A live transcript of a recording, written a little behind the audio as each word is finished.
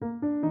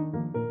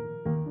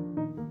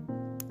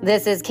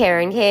This is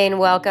Karen Kane.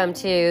 Welcome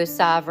to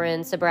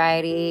Sovereign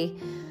Sobriety.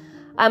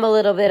 I'm a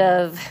little bit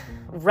of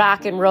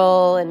rock and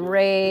roll and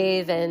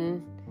rave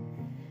and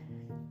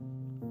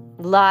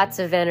lots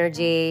of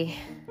energy.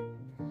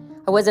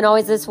 I wasn't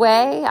always this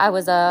way. I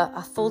was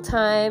a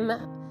full-time,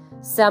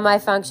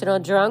 semi-functional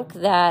drunk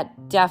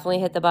that definitely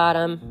hit the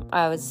bottom.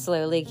 I was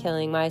slowly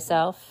killing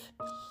myself,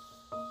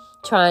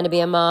 trying to be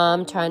a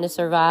mom, trying to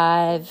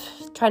survive,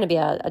 trying to be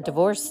a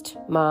divorced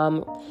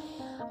mom,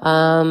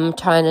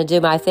 trying to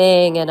do my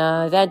thing, and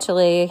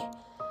eventually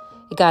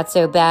it got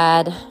so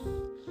bad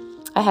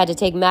I had to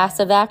take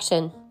massive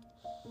action.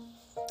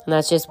 And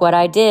that's just what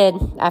I did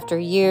after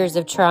years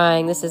of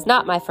trying. This is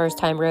not my first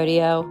time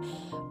rodeo.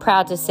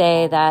 Proud to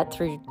say that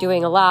through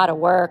doing a lot of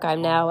work,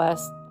 I'm now a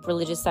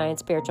religious science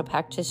spiritual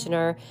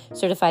practitioner,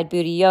 certified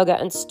Buddha yoga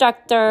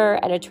instructor,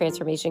 and a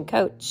transformation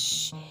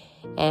coach.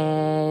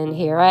 And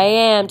here I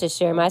am to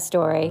share my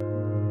story.